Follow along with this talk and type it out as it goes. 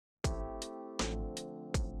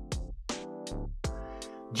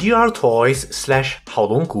GR Toys /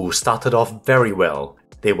 Haolonggood started off very well.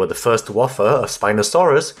 They were the first to offer a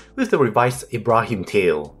Spinosaurus with the revised Ibrahim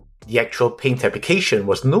tail. The actual paint application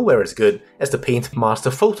was nowhere as good as the Paint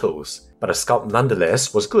Master photos, but the sculpt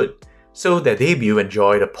nonetheless was good, so their debut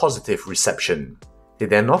enjoyed a positive reception. They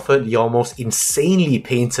then offered the almost insanely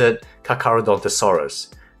painted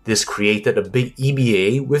Carcharodontosaurus. This created a big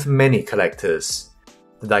EBA with many collectors.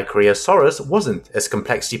 The Dichiriosaurus wasn't as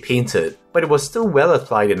complexly painted, but it was still well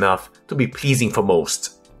applied enough to be pleasing for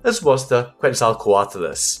most, as was the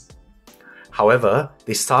Quetzalcoatlus. However,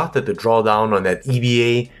 they started to draw down on that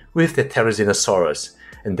EBA with the Therizinosaurus,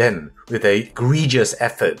 and then with an egregious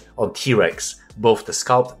effort on T Rex, both the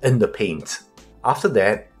sculpt and the paint. After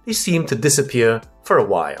that, they seemed to disappear for a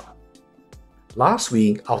while. Last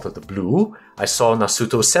week, out of the blue, I saw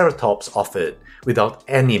Nasutoceratops offered, without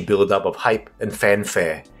any build-up of hype and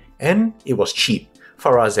fanfare, and it was cheap,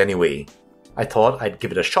 for us anyway. I thought I'd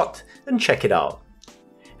give it a shot and check it out.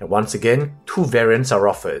 And once again, two variants are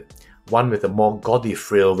offered, one with a more gaudy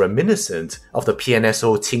frill reminiscent of the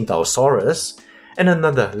PNSO Qingdaosaurus, and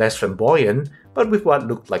another less flamboyant but with what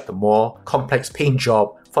looked like the more complex paint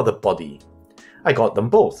job for the body. I got them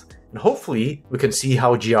both, and hopefully we can see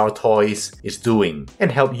how GR Toys is doing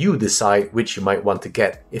and help you decide which you might want to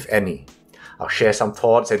get, if any. I'll share some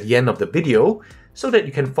thoughts at the end of the video so that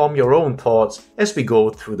you can form your own thoughts as we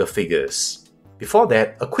go through the figures. Before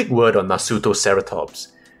that, a quick word on Nasutoceratops.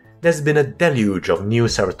 There's been a deluge of new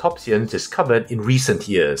ceratopsians discovered in recent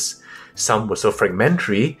years. Some were so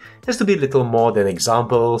fragmentary as to be little more than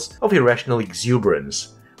examples of irrational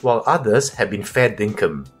exuberance, while others have been fair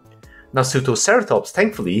dinkum. Nasutoceratops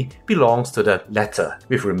thankfully belongs to the latter,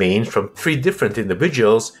 with remains from 3 different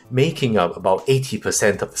individuals making up about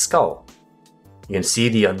 80% of the skull. You can see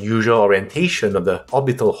the unusual orientation of the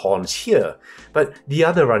orbital horns here, but the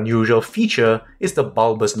other unusual feature is the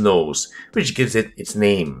bulbous nose, which gives it its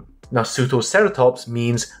name. Nasutoceratops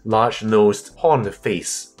means large-nosed horned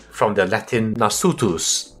face, from the Latin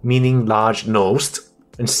nasutus, meaning large-nosed,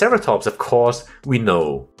 and ceratops, of course, we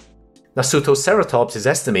know. Nasutoceratops is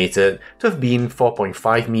estimated to have been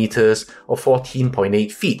 4.5 meters or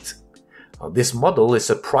 14.8 feet. Now, this model is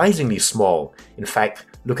surprisingly small. In fact,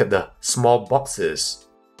 look at the small boxes.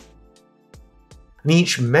 And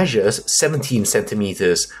each measures 17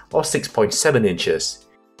 centimeters or 6.7 inches.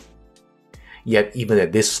 Yet even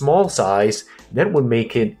at this small size, that would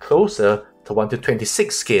make it closer to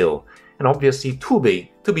 1:26 scale, and obviously too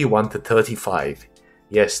big to be 1:35.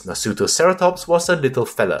 Yes, Nasutoceratops was a little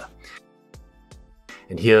fella.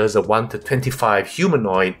 And here's a 1:25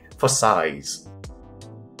 humanoid for size.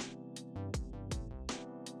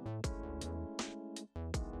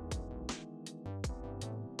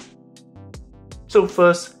 So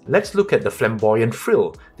first, let's look at the flamboyant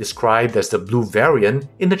frill, described as the blue variant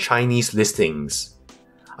in the Chinese listings.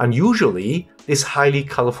 Unusually, this highly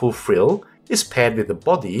colourful frill is paired with a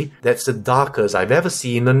body that's the darkest I've ever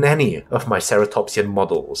seen on any of my ceratopsian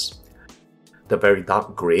models. The very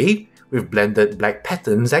dark grey, with blended black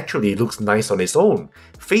patterns, actually looks nice on its own,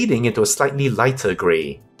 fading into a slightly lighter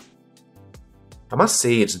grey. I must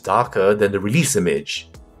say it's darker than the release image.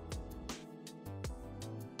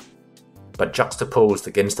 But juxtaposed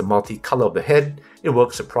against the multicolour of the head, it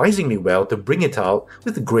works surprisingly well to bring it out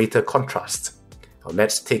with greater contrast. Now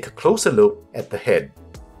let's take a closer look at the head.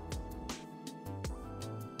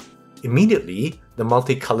 Immediately, the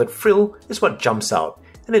multicoloured frill is what jumps out,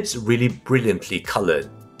 and it's really brilliantly coloured.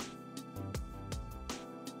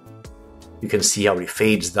 You can see how it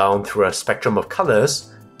fades down through a spectrum of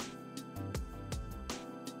colours,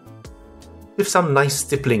 with some nice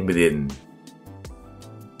stippling within.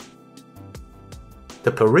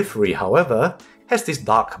 The periphery, however, has this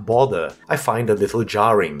dark border I find a little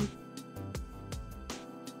jarring.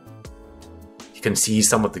 You can see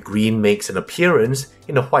some of the green makes an appearance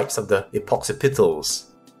in the whites of the epoxipitals.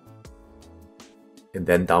 And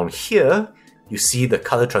then down here, you see the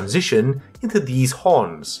colour transition into these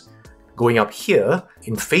horns, going up here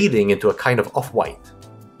and fading into a kind of off-white.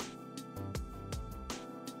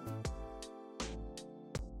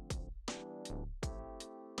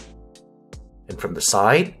 And from the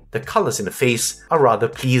side, the colours in the face are rather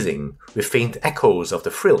pleasing, with faint echoes of the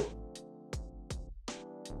frill.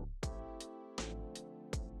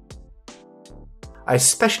 I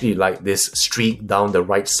especially like this streak down the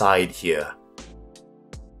right side here.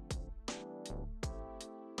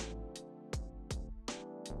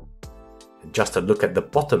 And just a look at the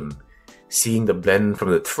bottom, seeing the blend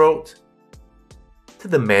from the throat to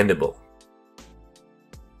the mandible.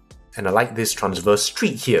 And I like this transverse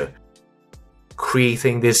streak here,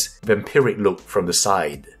 creating this vampiric look from the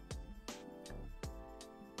side.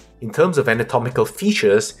 In terms of anatomical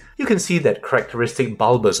features, you can see that characteristic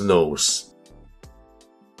bulbous nose.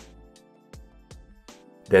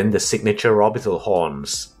 Then the signature orbital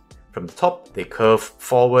horns. From the top, they curve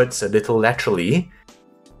forwards a little laterally,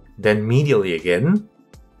 then medially again,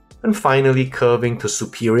 and finally curving to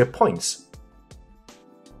superior points.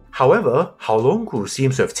 However, Haolonggood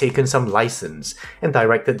seems to have taken some license and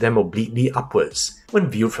directed them obliquely upwards when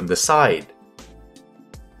viewed from the side.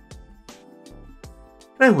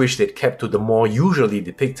 And I wish they'd kept to the more usually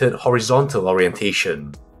depicted horizontal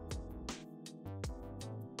orientation.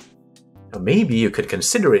 Now maybe you could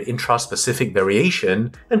consider it intraspecific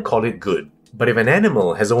variation and call it good. But if an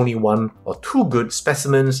animal has only one or two good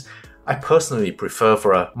specimens, I personally prefer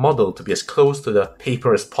for a model to be as close to the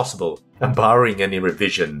paper as possible, barring any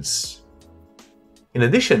revisions. In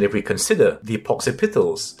addition, if we consider the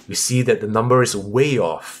occipitals, we see that the number is way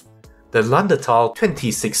off. The Landautal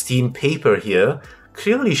 2016 paper here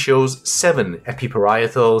clearly shows 7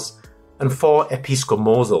 epiparietals and 4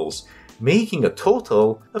 episcomosals, making a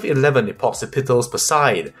total of 11 occipitals per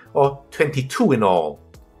side, or 22 in all.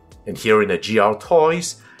 And here in the GR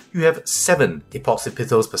Toys, you have 7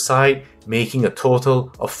 occipitals per side, making a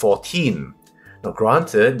total of 14. Now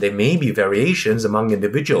granted, there may be variations among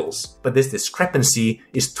individuals, but this discrepancy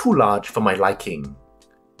is too large for my liking.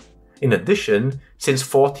 In addition, since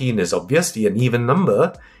 14 is obviously an even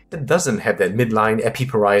number, it doesn't have that midline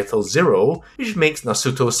epiparietal 0, which makes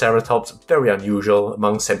Nasutoceratops very unusual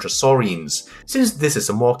among centrosaurines, since this is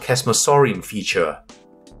a more chasmosaurine feature.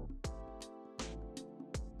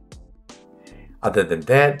 Other than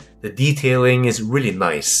that, the detailing is really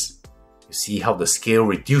nice. You see how the scale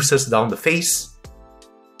reduces down the face,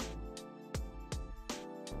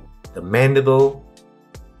 the mandible,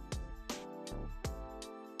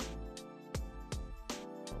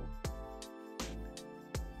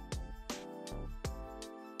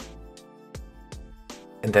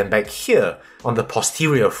 and then back here on the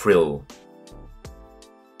posterior frill.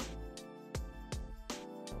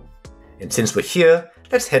 And since we're here,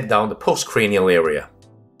 let's head down the postcranial area.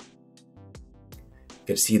 You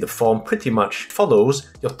can see the form pretty much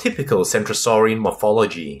follows your typical centrosaurine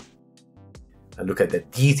morphology. And look at the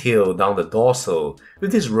detail down the dorsal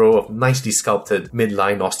with this row of nicely sculpted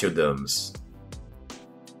midline osteoderms.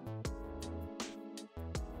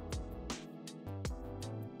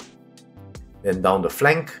 Then down the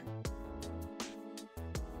flank,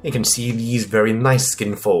 you can see these very nice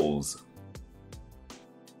skin folds.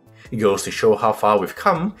 It goes to show how far we've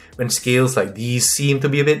come when scales like these seem to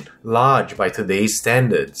be a bit large by today's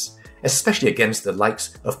standards, especially against the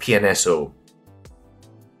likes of PNSO.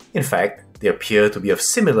 In fact, they appear to be of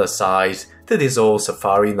similar size to this old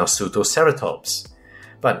safari Nasutoceratops.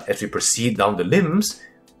 But as we proceed down the limbs,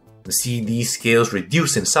 we see these scales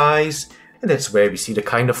reduce in size, and that's where we see the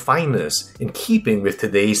kind of fineness in keeping with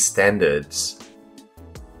today's standards.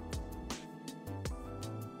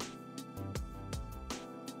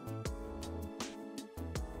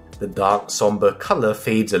 The dark, somber colour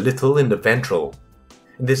fades a little in the ventral,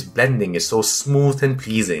 and this blending is so smooth and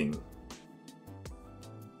pleasing.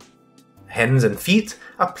 Hands and feet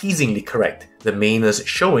are pleasingly correct, the manus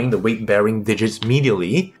showing the weight-bearing digits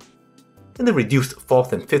medially, and the reduced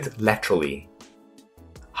 4th and 5th laterally.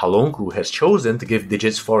 Haolonggood has chosen to give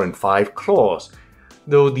digits 4 and 5 claws,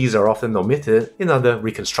 though these are often omitted in other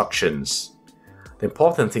reconstructions. The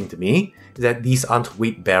important thing to me is that these aren't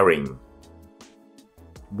weight-bearing.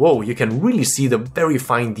 Whoa, you can really see the very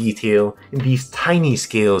fine detail in these tiny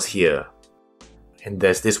scales here. And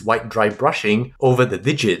there's this white dry brushing over the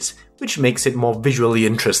digits, which makes it more visually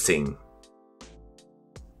interesting.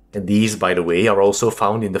 And these, by the way, are also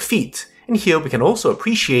found in the feet, and here we can also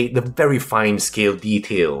appreciate the very fine scale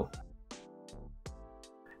detail.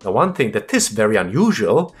 Now one thing that is very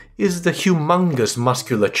unusual is the humongous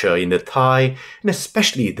musculature in the thigh, and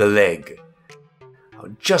especially the leg.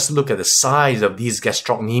 Just look at the size of these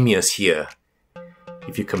gastrocnemius here.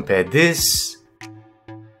 If you compare this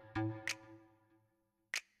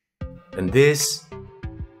and this,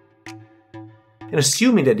 and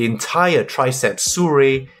assuming that the entire triceps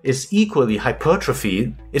surae is equally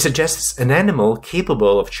hypertrophied, it suggests an animal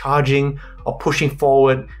capable of charging or pushing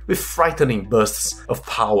forward with frightening bursts of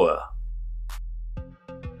power.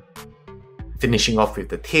 Finishing off with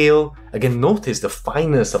the tail, again notice the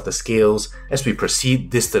fineness of the scales as we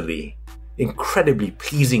proceed distally. Incredibly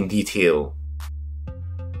pleasing detail.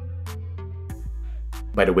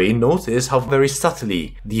 By the way, notice how very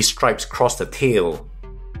subtly these stripes cross the tail.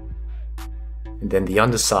 And then the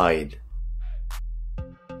underside.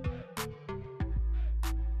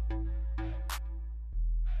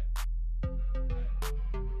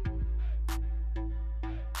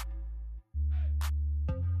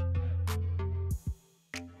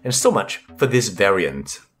 And so much for this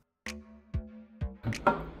variant.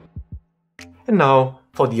 And now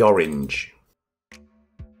for the orange.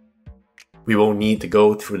 We won't need to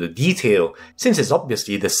go through the detail since it's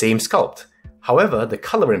obviously the same sculpt. However, the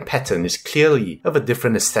colour and pattern is clearly of a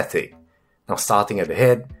different aesthetic. Now starting at the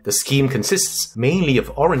head, the scheme consists mainly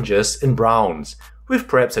of oranges and browns, with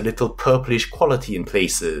perhaps a little purplish quality in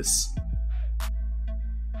places.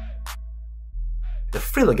 The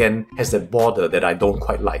frill again has that border that I don't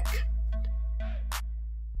quite like.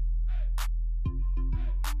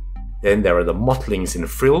 Then there are the mottlings in the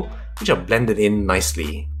frill, which are blended in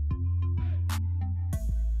nicely.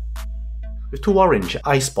 With 2 orange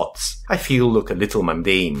eye spots, I feel look a little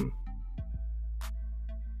mundane.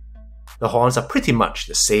 The horns are pretty much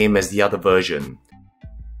the same as the other version.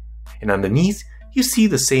 And underneath, you see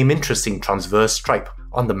the same interesting transverse stripe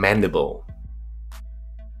on the mandible.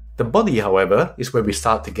 The body, however, is where we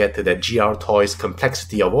start to get to that GR toy's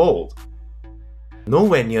complexity of old.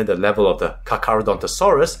 Nowhere near the level of the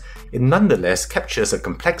Carcharodontosaurus, it nonetheless captures a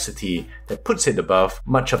complexity that puts it above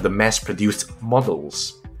much of the mass-produced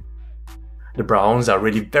models. The browns are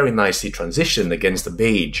really very nicely transitioned against the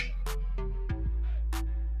beige.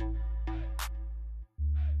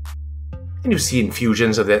 And you see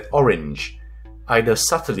infusions of that orange, either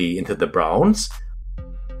subtly into the browns,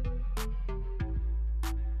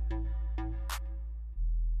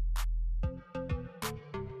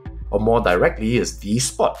 or more directly as these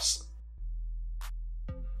spots.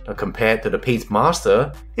 Now compared to the Paint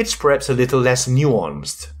Master, it's perhaps a little less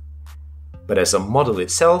nuanced. But as a model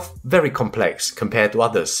itself, very complex compared to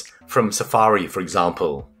others, from Safari for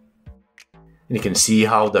example. And you can see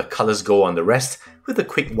how the colours go on the rest with a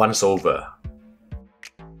quick once over.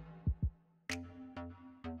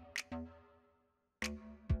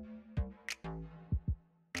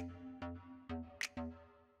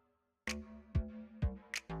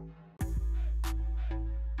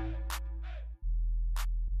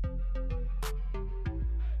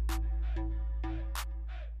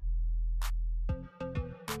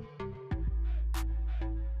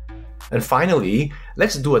 And finally,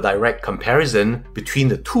 let's do a direct comparison between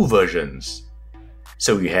the 2 versions.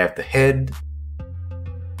 So you have the head,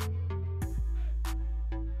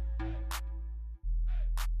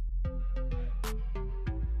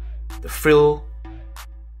 the frill,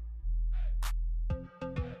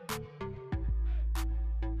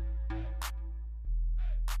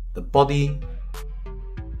 the body,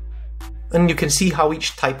 and you can see how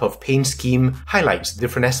each type of paint scheme highlights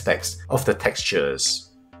different aspects of the textures.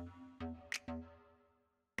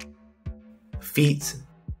 Feet,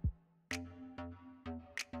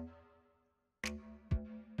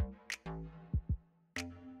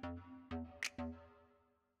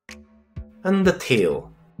 and the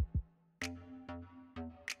tail.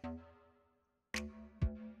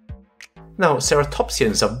 Now,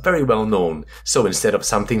 ceratopsians are very well known, so instead of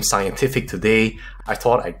something scientific today, I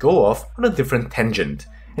thought I'd go off on a different tangent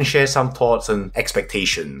and share some thoughts and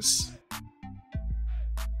expectations.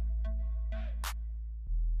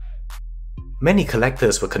 Many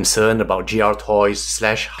collectors were concerned about GR Toys /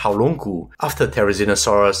 Haolonggood after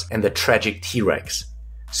Therizinosaurus and the tragic T Rex,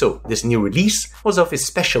 so this new release was of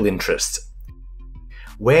special interest.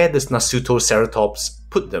 Where does Nasutoceratops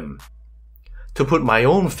put them? To put my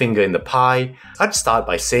own finger in the pie, I'd start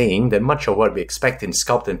by saying that much of what we expect in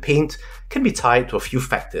sculpt and paint can be tied to a few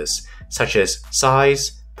factors, such as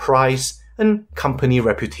size, price, and company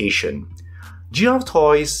reputation. GR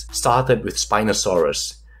Toys started with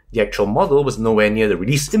Spinosaurus. The actual model was nowhere near the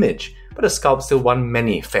release image, but the sculpt still won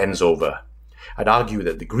many fans over. I'd argue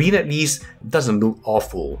that the green at least doesn't look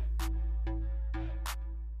awful.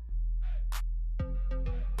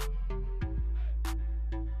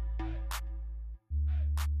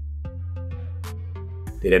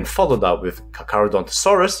 They then followed up with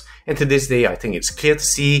Carcharodontosaurus, and to this day I think it's clear to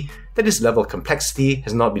see that this level of complexity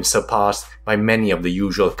has not been surpassed by many of the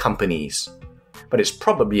usual companies. But it's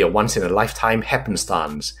probably a once-in-a-lifetime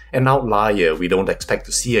happenstance, an outlier we don't expect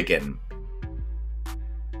to see again.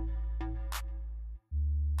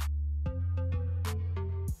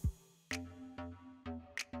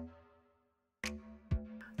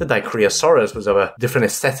 The Dicraeosaurus was of a different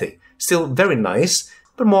aesthetic, still very nice,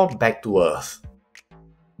 but more back to earth.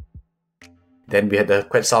 Then we had the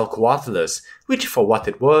Quetzalcoatlus, which for what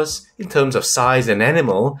it was, in terms of size and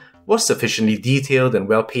animal, was sufficiently detailed and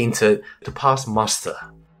well painted to pass muster.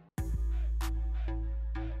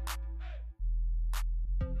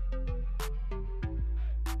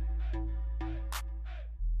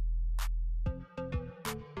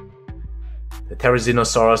 The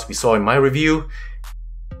Therizinosaurus we saw in my review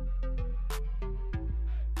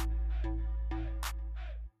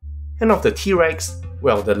and of the T Rex,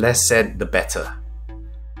 well, the less said the better.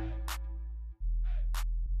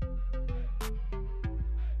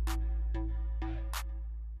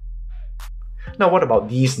 Now what about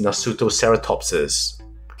these Nasutoceratopses?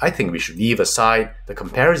 I think we should leave aside the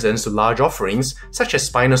comparisons to large offerings such as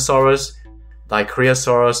Spinosaurus,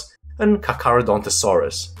 Therizinosaurus, and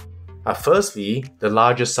Carcharodontosaurus. Firstly, the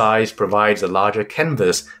larger size provides a larger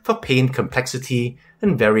canvas for paint complexity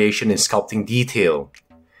and variation in sculpting detail.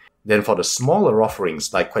 Then for the smaller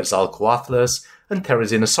offerings like Quetzalcoatlus and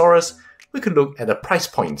Therizinosaurus, we could look at the price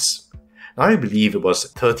points. Now I believe it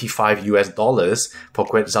was $35 for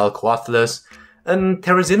Quetzalcoatlus, and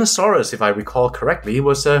Therizinosaurus, if I recall correctly,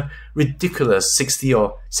 was a ridiculous $60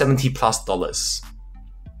 or $70+.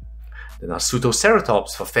 The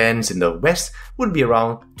Nasutoceratops for fans in the West would be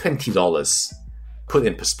around $20. Put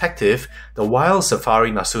in perspective, the Wild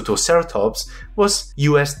Safari Nasutoceratops was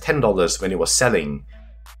US $10 when it was selling.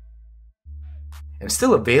 And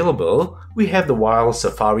still available, we have the Wild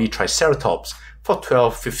Safari Triceratops for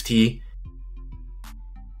 $12.50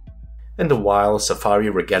 and the Wild Safari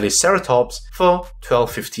Regaliceratops for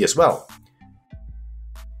 $12.50 as well.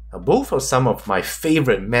 Now, both are some of my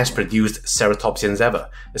favorite mass-produced ceratopsians ever,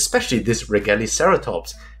 especially this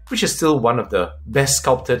Regaliceratops, which is still one of the best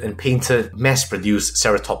sculpted and painted mass-produced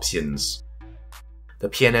ceratopsians. The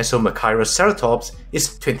PNSO Machairoceratops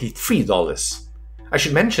is $23. I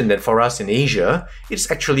should mention that for us in Asia,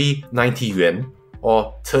 it's actually 90 yuan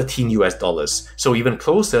or $13 US, so even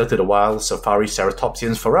closer to the Wild Safari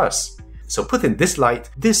ceratopsians for us. So put in this light,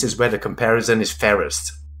 this is where the comparison is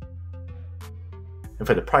fairest. And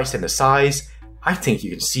for the price and the size, I think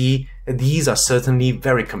you can see that these are certainly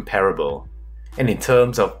very comparable. And in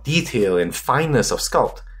terms of detail and fineness of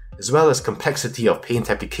sculpt, as well as complexity of paint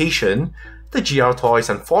application, the GR Toys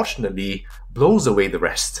unfortunately blows away the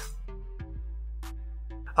rest.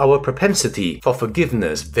 Our propensity for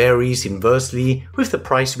forgiveness varies inversely with the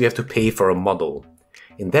price we have to pay for a model.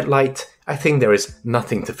 In that light, I think there is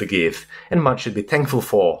nothing to forgive, and much to be thankful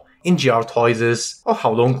for in GR Toys' or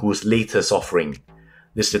Haolonggood's latest offering.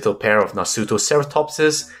 This little pair of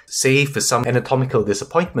Nasutoceratopses, save for some anatomical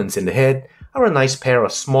disappointments in the head, are a nice pair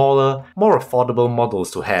of smaller, more affordable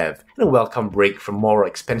models to have, and a welcome break from more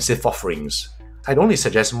expensive offerings. I'd only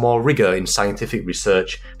suggest more rigor in scientific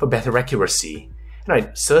research for better accuracy, and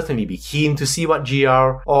I'd certainly be keen to see what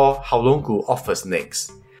GR or Haolonggood offers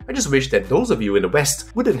next. I just wish that those of you in the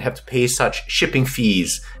West wouldn't have to pay such shipping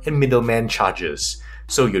fees and middleman charges,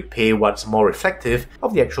 so you'd pay what's more reflective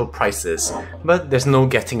of the actual prices, but there's no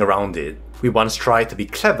getting around it. We once tried to be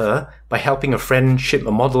clever by helping a friend ship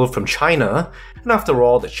a model from China, and after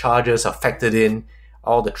all the charges are factored in,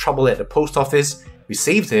 all the trouble at the post office, we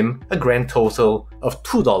saved him a grand total of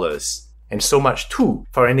 $2. And so much too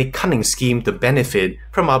for any cunning scheme to benefit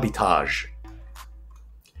from arbitrage.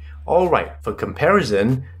 Alright, for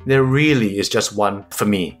comparison, there really is just one for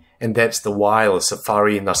me, and that's the Wild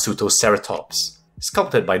Safari Nasutoceratops.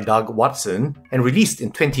 Sculpted by Doug Watson and released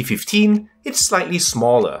in 2015, it's slightly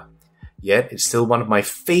smaller. Yet it's still one of my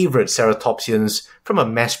favorite ceratopsians from a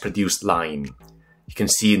mass-produced line. You can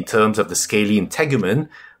see in terms of the scaly integument,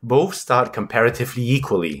 both start comparatively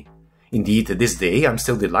equally. Indeed, to this day, I'm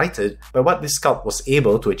still delighted by what this sculpt was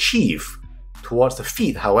able to achieve. Towards the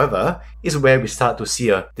feet, however, is where we start to see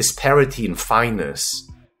a disparity in fineness.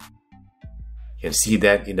 You can see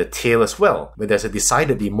that in the tail as well, where there's a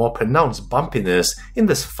decidedly more pronounced bumpiness in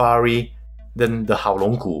the Safari than the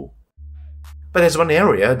Haolonggood. But there's one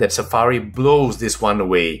area that Safari blows this one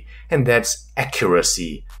away, and that's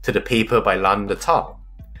accuracy to the paper by Lan de Tal.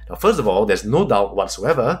 Now first of all, there's no doubt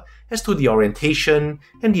whatsoever as to the orientation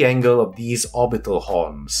and the angle of these orbital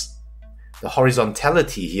horns. The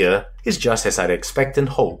horizontality here is just as I'd expect and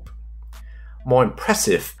hope. More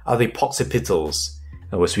impressive are the occipitals.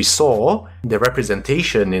 Now as we saw, the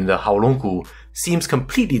representation in the Haolonggood seems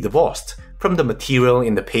completely divorced from the material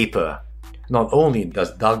in the paper. Not only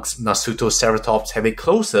does Doug's Nasutoceratops have it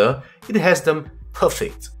closer, it has them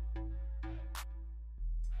perfect.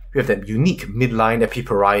 We have that unique midline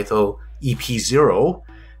epiparietal EP0,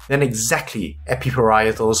 then exactly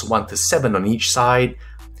epiparietals 1 to 7 on each side,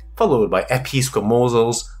 followed by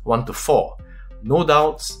episquamosals 1 to 4. No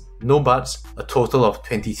doubts, no buts, a total of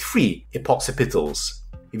 23 epoccipitals.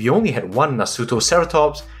 If you only had one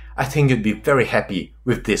Nasutoceratops, I think you'd be very happy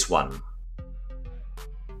with this one.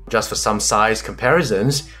 Just for some size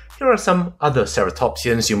comparisons, here are some other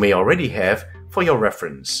ceratopsians you may already have for your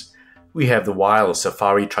reference. We have the Wild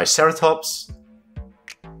Safari Triceratops,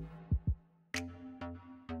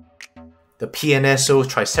 the PNSO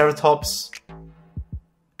Triceratops,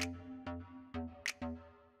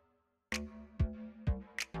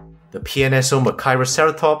 the the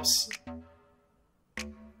Carcharodontosaurus,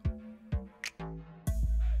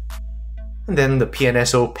 and then the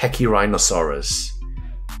Therizinosaurus.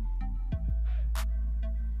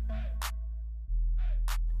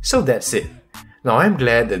 So that's it. Now I'm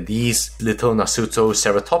glad that these little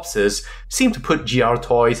Nasutoceratopses seem to put GR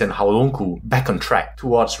Toys and Haolonggood back on track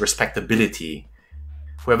towards respectability.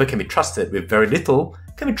 Whoever can be trusted with very little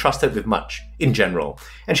can be trusted with much, in general,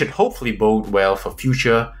 and should hopefully bode well for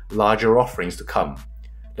future, larger offerings to come.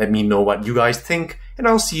 Let me know what you guys think, and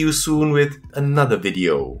I'll see you soon with another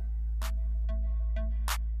video.